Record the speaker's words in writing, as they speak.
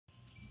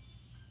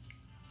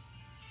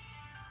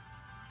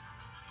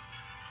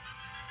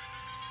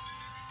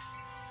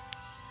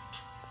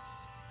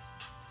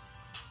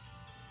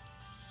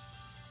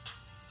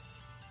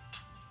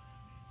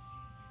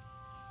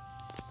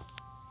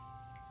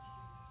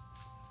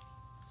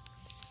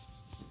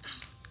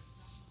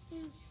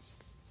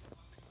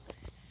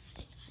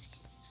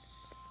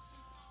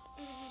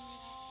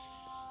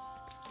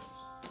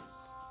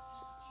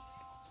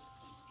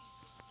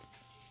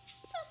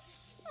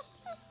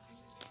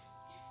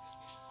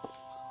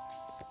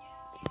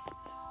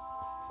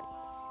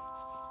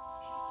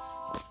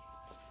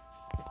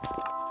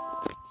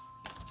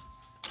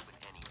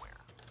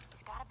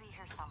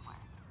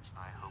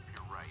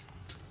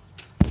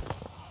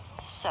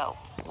So,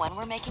 when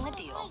we're making the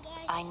deal,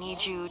 I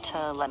need you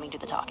to let me do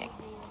the talking,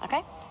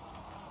 okay?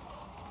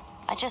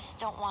 I just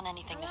don't want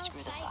anything to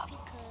screw this up.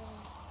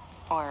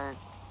 Or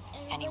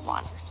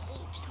anyone.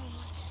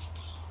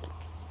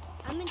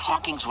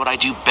 Talking's what I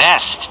do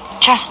best.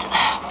 Just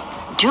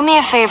do me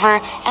a favor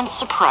and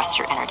suppress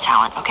your inner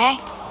talent, okay?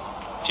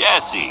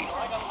 Jesse.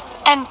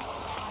 And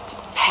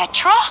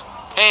Petra?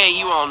 Hey,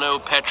 you all know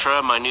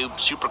Petra, my new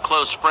super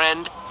close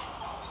friend.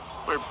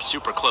 We're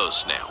super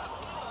close now.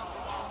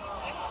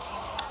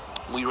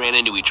 We ran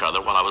into each other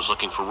while I was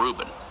looking for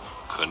Ruben.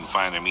 Couldn't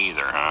find him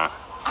either, huh?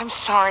 I'm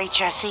sorry,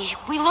 Jesse.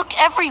 We look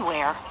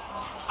everywhere.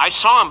 I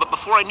saw him, but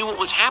before I knew what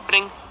was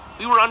happening,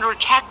 we were under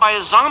attack by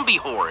a zombie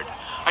horde.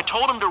 I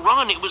told him to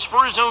run. It was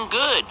for his own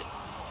good.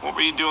 What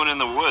were you doing in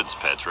the woods,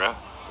 Petra?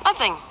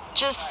 Nothing.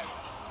 Just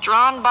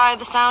drawn by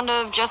the sound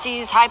of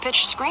Jesse's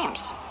high-pitched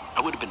screams. I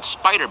would have been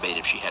spider bait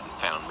if she hadn't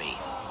found me.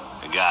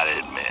 I gotta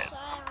admit,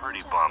 I'm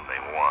pretty bummed they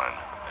won.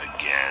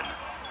 Again.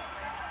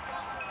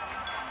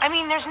 I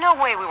mean, there's no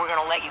way we were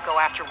gonna let you go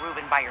after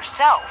Ruben by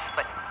yourself,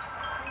 but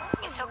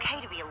it's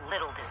okay to be a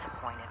little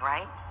disappointed,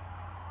 right?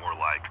 More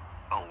like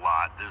a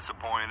lot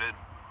disappointed.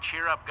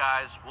 Cheer up,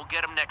 guys. We'll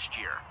get him next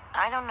year.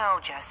 I don't know,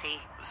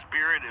 Jesse. The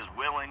spirit is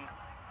willing,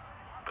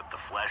 but the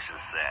flesh is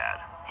sad.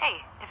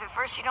 Hey, if at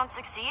first you don't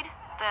succeed,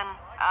 then,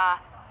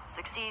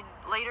 succeed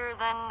later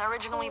than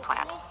originally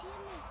planned.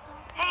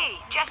 Hey,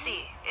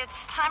 Jesse,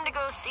 it's time to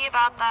go see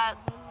about that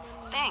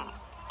thing.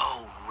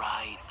 Oh,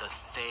 right, the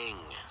thing.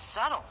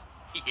 Subtle.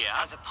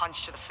 Yeah? As a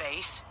punch to the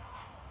face.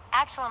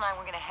 Axel and I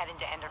were gonna head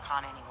into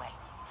Endercon anyway.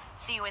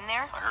 See you in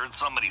there? I heard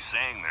somebody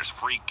saying there's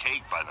free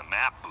cake by the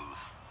map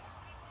booth.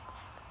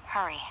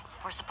 Hurry.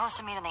 We're supposed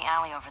to meet in the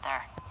alley over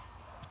there.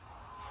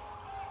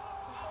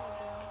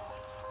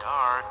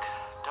 Dark,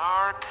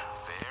 dark,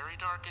 very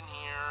dark in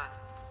here.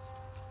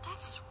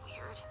 That's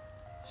weird.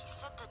 He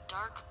said the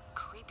dark,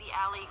 creepy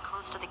alley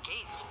close to the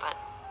gates, but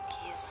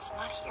he's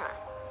not here.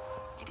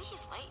 Maybe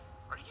he's late.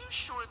 Are you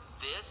sure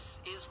this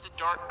is the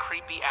dark,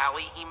 creepy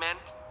alley he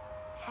meant?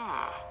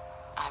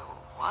 I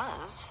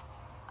was.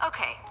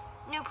 Okay,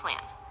 new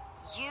plan.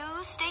 You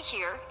stay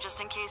here,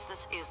 just in case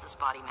this is the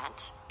spot he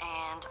meant,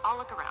 and I'll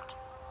look around.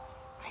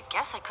 I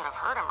guess I could have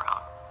heard him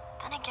wrong.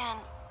 Then again,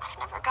 I've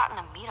never gotten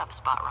a meetup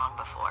spot wrong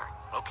before.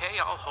 Okay,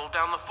 I'll hold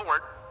down the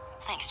fort.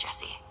 Thanks,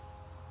 Jesse.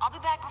 I'll be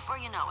back before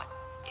you know it.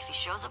 If he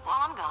shows up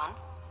while I'm gone,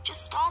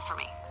 just stall for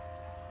me.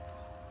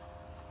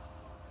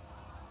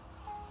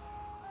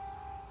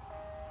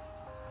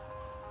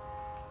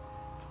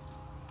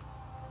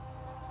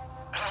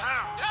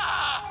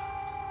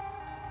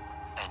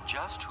 And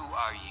just who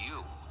are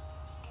you?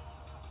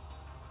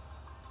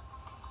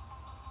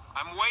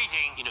 I'm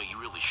waiting. You know, you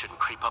really shouldn't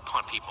creep up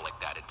on people like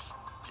that.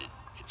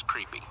 It's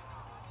creepy.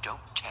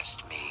 Don't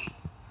test me.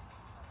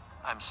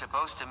 I'm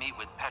supposed to meet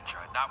with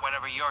Petra, not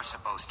whatever you're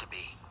supposed to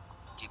be.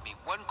 Give me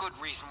one good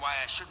reason why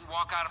I shouldn't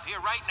walk out of here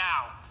right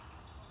now.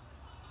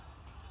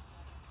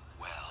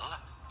 Well,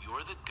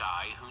 You're the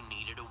guy who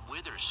needed a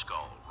wither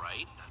skull,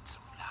 right? not so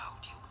loud,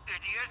 you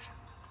idiot.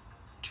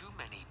 Too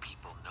many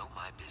people know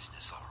my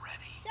business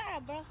already. Shut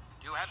up, bro.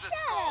 Do you have the Shut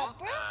skull? up,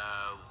 bro.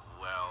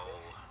 Well...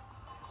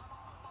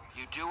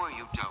 You do or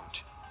you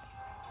don't?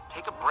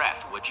 Take a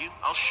breath, would you?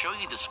 I'll show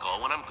you the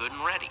skull when I'm good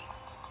and ready.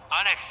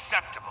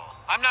 Unacceptable.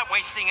 I'm not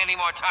wasting any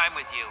more time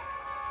with you.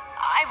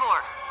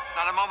 Ivor!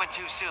 Not a moment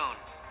too soon.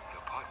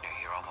 Your partner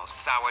here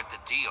almost soured the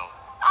deal.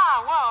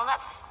 Ah, well,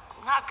 that's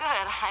not good.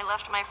 I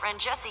left my friend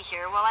Jesse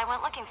here while I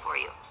went looking for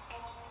you.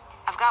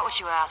 I've got what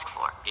you asked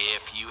for.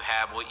 If you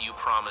have what you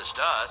promised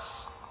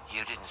us...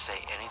 You didn't say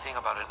anything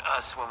about an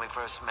us when we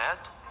first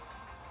met.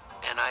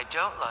 And I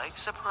don't like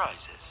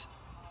surprises.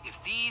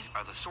 If these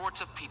are the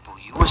sorts of people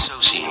you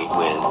associate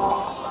with,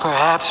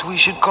 perhaps we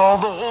should call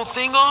the whole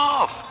thing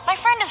off. My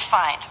friend is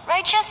fine,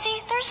 right,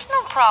 Jesse? There's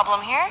no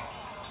problem here.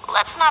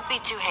 Let's not be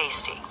too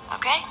hasty,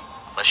 okay?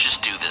 Let's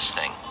just do this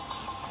thing.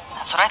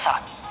 That's what I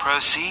thought.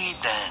 Proceed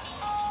then.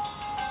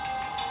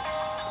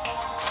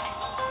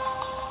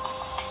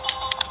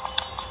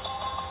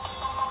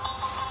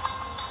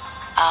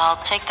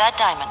 I'll take that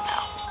diamond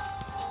now.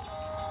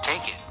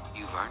 Take it.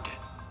 You've earned it.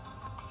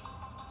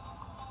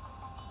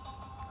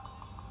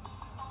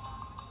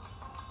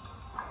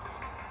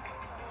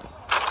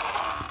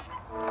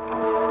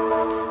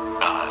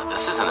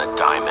 This isn't a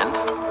diamond.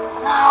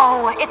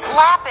 No, it's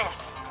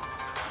lapis.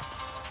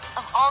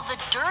 Of all the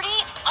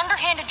dirty,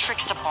 underhanded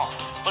tricks to pull.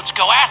 Let's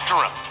go after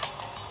him.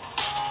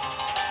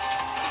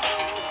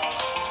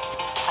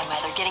 I'm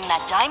either getting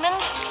that diamond,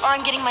 or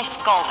I'm getting my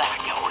skull back.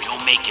 Yeah, or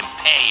you'll make him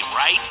pay,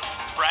 right?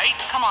 Right?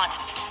 Come on.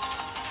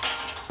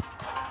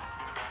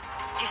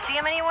 Do you see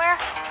him anywhere?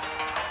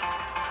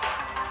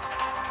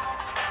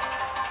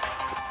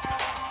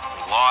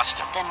 We lost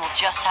him. Then we'll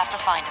just have to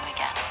find him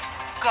again.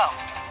 Go.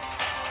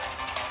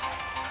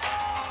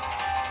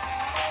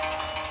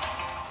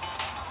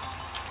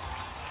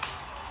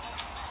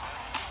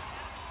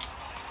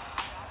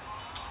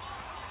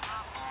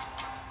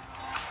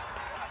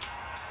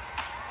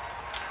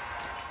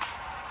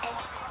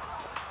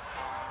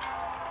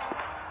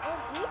 Oh,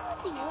 this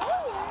is the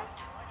owner.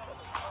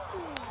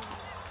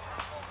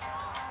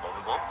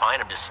 We won't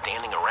find him just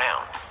standing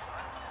around.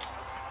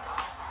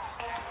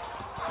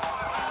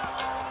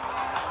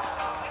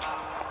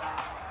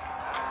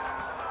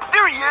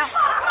 There he is!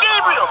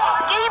 Gabriel!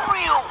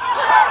 Gabriel!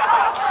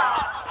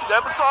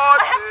 Step aside,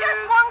 I have please.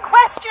 just one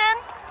question.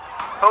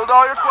 Hold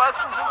all your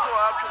questions until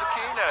after the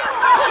keynote.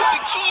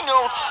 The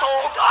keynote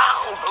sold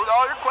out! Hold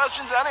all your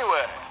questions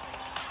anyway.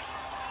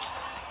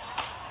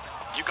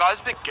 You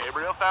guys big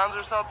Gabriel fans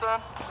or something?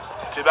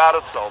 Too bad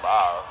it's sold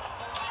out.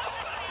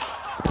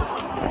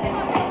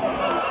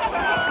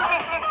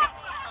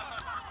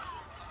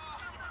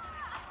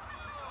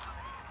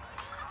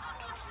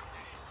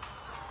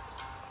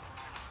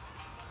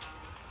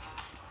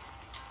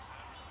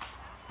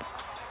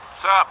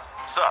 Sup?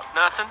 Sup?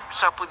 Nothing?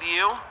 Sup with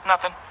you?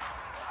 Nothing.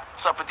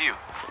 What's up with you?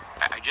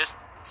 I just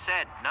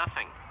said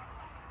nothing.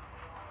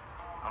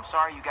 I'm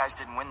sorry you guys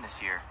didn't win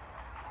this year.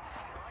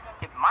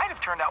 It might have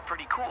turned out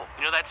pretty cool.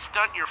 You know, that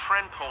stunt your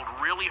friend pulled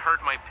really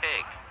hurt my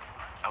pig.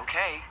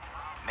 Okay,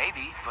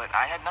 maybe, but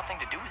I had nothing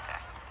to do with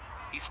that.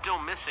 He's still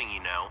missing,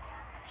 you know.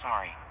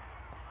 Sorry.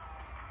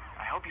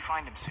 I hope you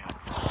find him soon.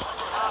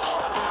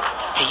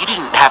 Hey, you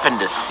didn't happen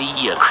to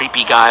see a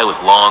creepy guy with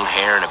long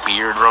hair and a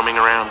beard roaming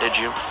around, did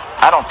you?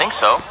 I don't think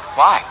so.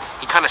 Why?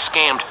 He kind of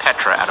scammed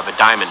Petra out of a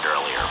diamond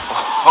earlier.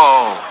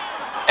 Oh,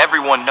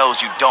 everyone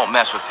knows you don't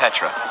mess with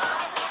Petra.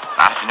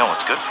 Not if you know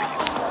what's good for you.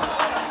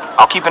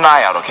 I'll keep an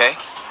eye out, okay?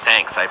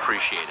 Thanks, I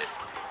appreciate it.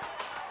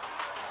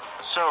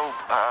 So,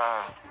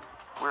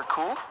 we're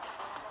cool?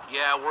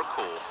 Yeah, we're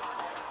cool.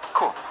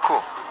 Cool.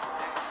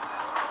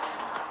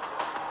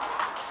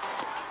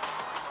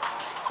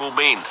 Cool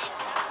beans.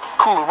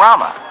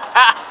 Coolorama.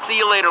 Ha! See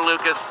you later,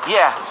 Lucas.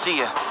 Yeah, see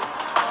ya.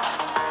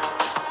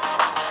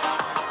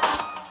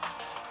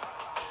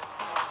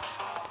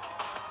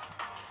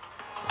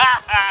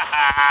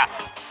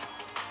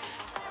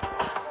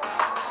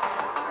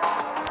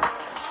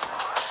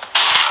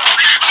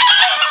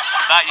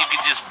 Thought you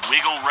could just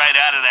wiggle right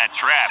out of that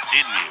trap,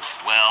 didn't you?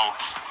 Well,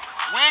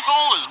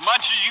 wiggle as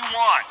much as you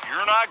want.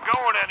 You're not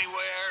going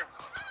anywhere.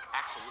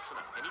 Axel,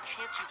 listen up. Any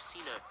chance you've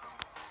seen a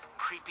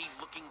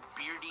creepy-looking,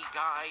 beardy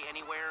guy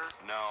anywhere?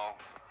 No,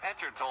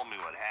 Petra told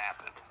me what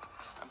happened.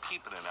 I'm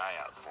keeping an eye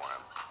out for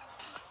him.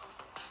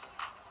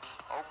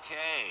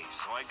 Okay,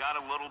 so I got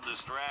a little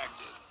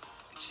distracted.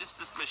 It's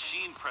just this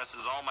machine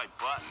presses all my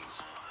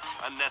buttons.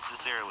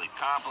 Unnecessarily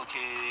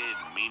complicated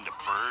and mean to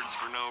birds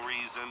for no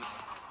reason.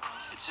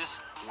 It's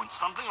just, when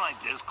something like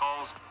this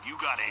calls, you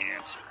gotta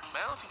answer.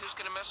 Well, if you're just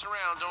gonna mess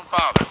around, don't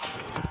bother.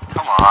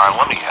 Come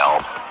on, let me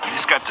help. You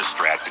just got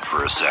distracted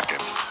for a second.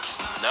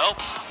 Nope,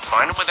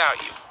 find him without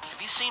you. Have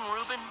you seen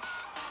Ruben?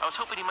 I was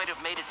hoping he might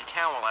have made it to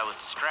town while I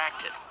was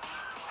distracted.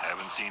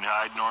 Haven't seen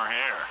hide nor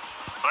hair.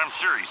 But I'm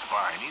sure he's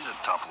fine. He's a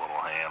tough little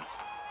ham.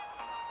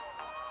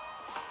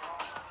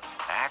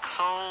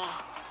 Axel?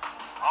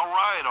 All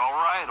right,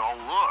 I'll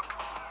look.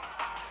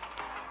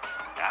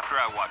 After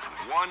I watch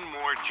one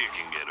more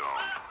chicken get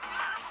owned.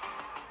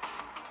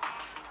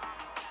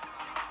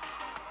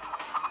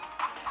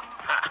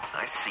 Ha,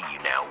 I see you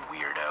now,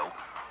 weirdo.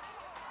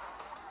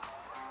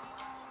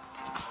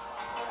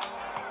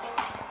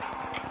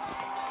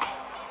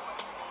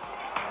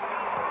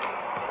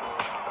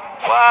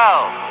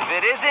 Wow,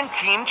 if it isn't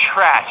Team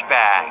Trash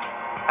Bag.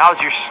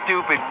 How's your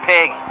stupid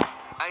pig?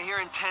 I hear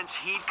intense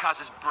heat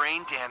causes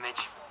brain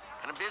damage.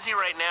 Kinda busy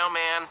right now,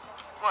 man.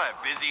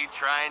 What, busy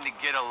trying to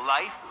get a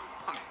life?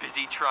 I'm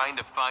busy trying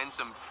to find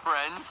some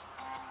friends?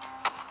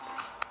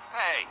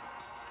 Hey.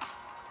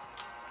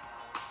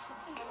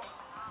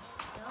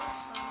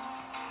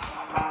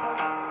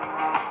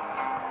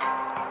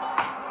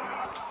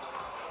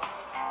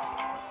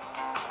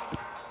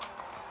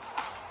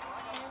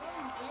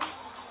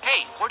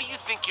 Hey, what do you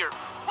think you're...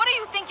 What do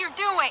you think you're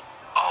doing?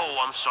 Oh,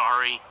 I'm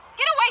sorry.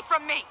 Get away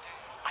from me!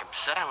 I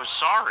said I was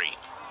sorry.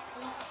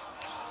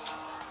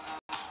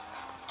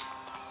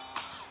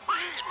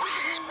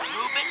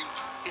 Ruben,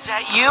 is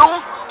that you?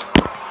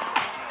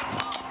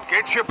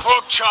 Get your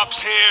pork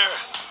chops here,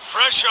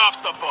 fresh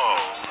off the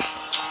bone.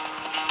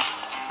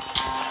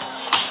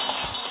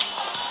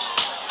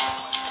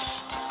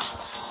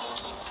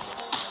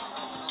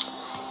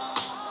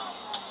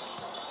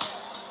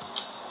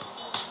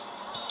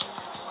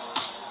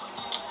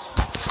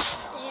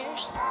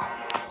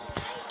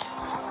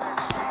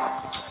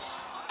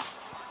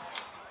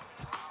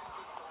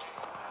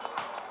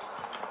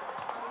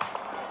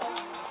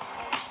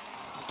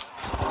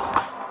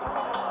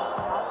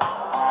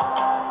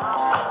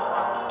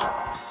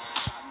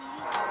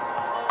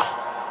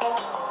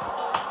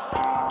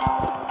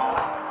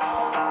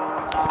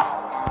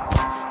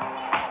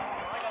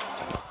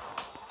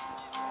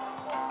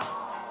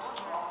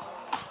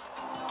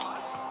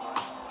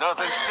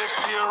 Nothing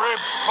sticks to your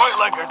ribs quite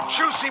like a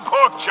juicy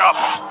pork chop.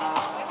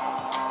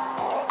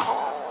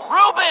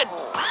 Ruben!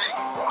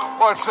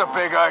 What's the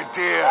big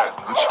idea?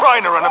 I'm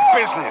trying to run a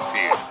business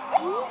here.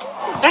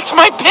 That's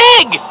my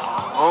pig!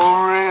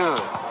 Oh,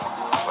 really?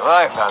 Well,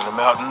 I found him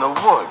out in the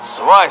woods,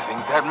 so I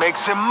think that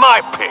makes him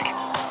my pig.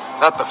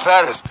 Not the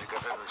fattest pig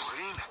I've ever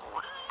seen.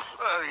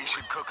 But he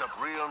should cook hook up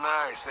real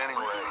nice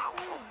anyway.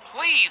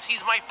 Please,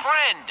 he's my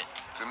friend.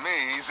 To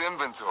me, he's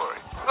inventory.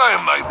 I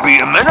might be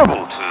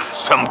amenable to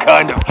some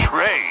kind of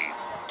trade.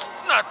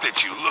 Not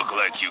that you look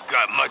like you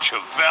got much of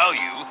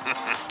value.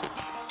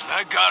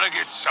 I gotta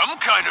get some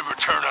kind of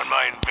return on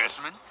my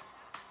investment.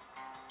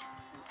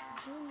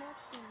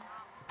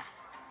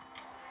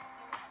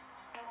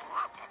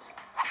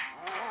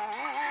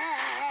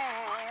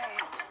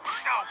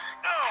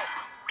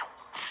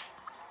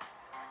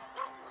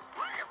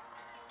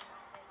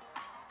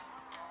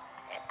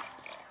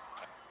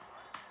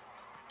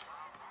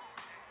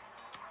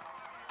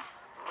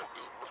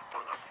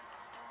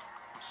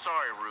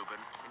 Sorry, Ruben.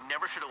 I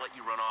never should have let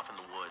you run off in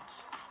the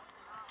woods.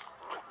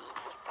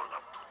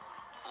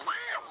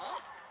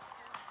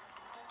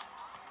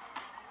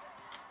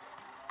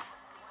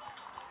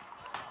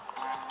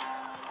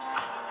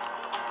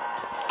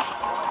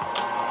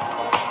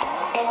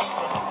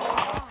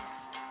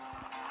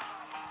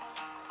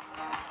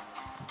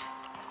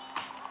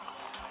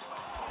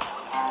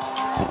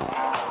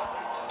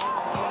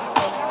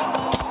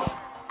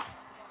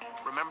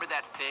 Remember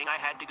that thing I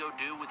had to go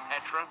do with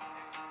Petra?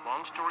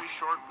 Long story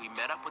short, we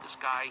met up with this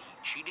guy, he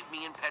cheated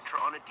me and Petra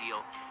on a deal,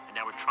 and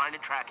now we're trying to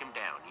track him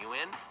down. You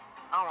in?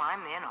 Oh,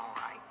 I'm in, all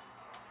right.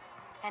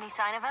 Any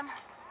sign of him?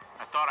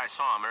 I thought I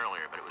saw him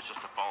earlier, but it was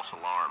just a false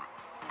alarm.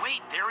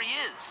 Wait, there he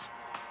is!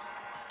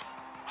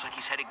 Looks like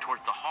he's heading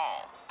towards the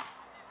hall.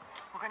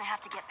 We're gonna have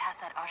to get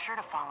past that usher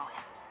to follow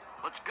him.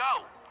 Let's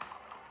go!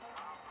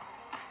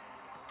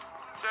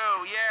 So,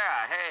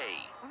 yeah,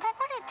 hey. What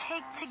would it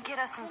take to get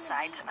us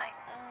inside tonight?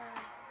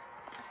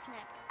 A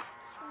snack.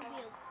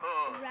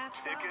 Rap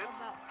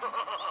tickets?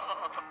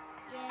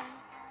 Yeah.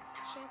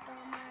 Check on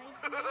my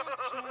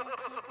Snapchat,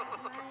 check on my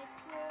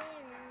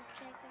Twitter,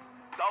 check on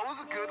my That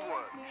was a good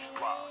one,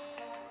 Schlock.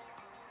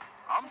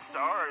 I'm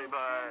sorry,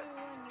 but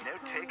no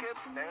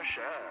tickets, no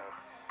show.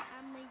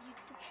 I'm a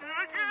YouTube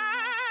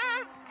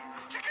Chicken!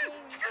 Chicken!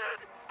 Chicken!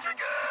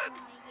 Chicken!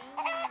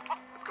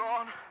 It's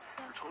gone.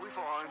 You're totally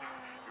fine.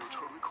 You're a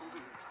totally cool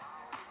dude.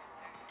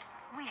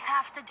 We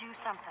have to do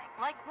something.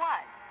 Like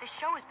what? This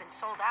show has been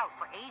sold out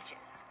for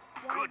ages.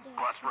 Could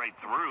bust right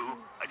through.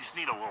 I just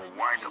need a little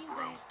wind-up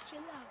room.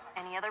 Chill out.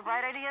 Any other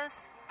bright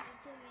ideas?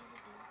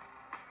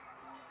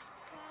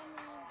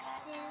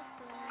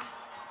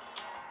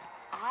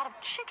 A lot of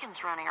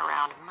chickens running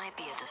around might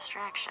be a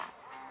distraction.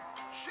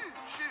 Shoot!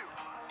 Shoot!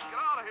 Get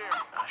out of here!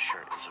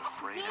 Usher is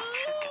afraid of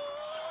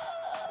chickens.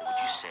 What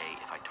would you say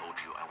if I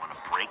told you I want to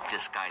break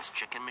this guy's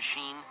chicken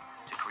machine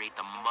to create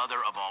the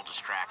mother of all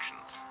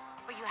distractions?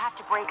 But you have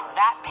to break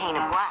that pane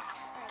of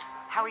glass.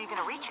 How are you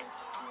going to reach it?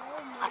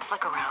 Let's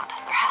look around.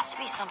 There has to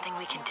be something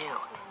we can do.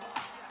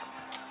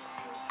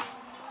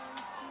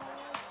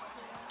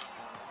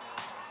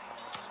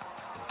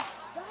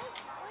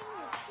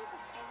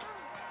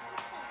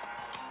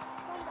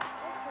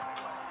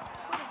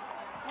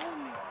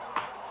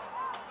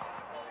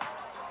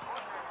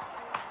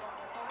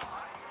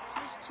 This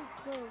is too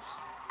close.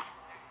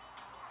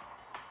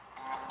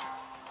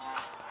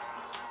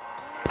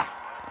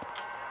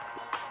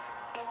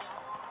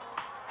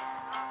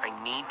 I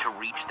need to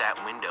reach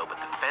that window, but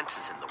the fence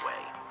is in the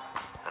way.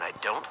 And I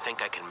don't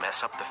think I can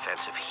mess up the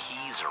fence if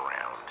he's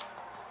around.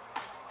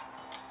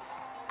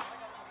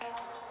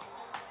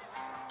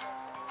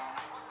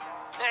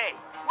 Hey,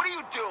 what are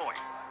you doing?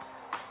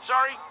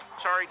 Sorry,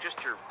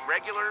 just your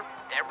regular,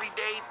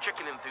 everyday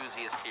chicken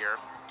enthusiast here.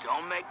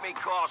 Don't make me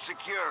call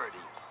security.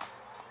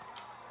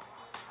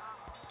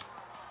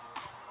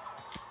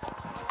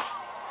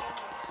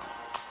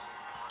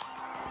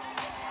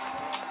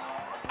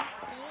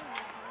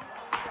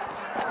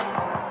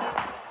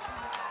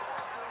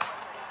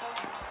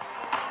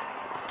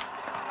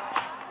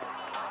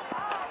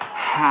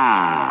 I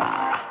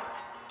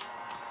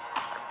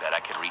bet I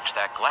could reach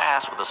that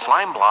glass with a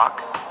slime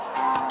block.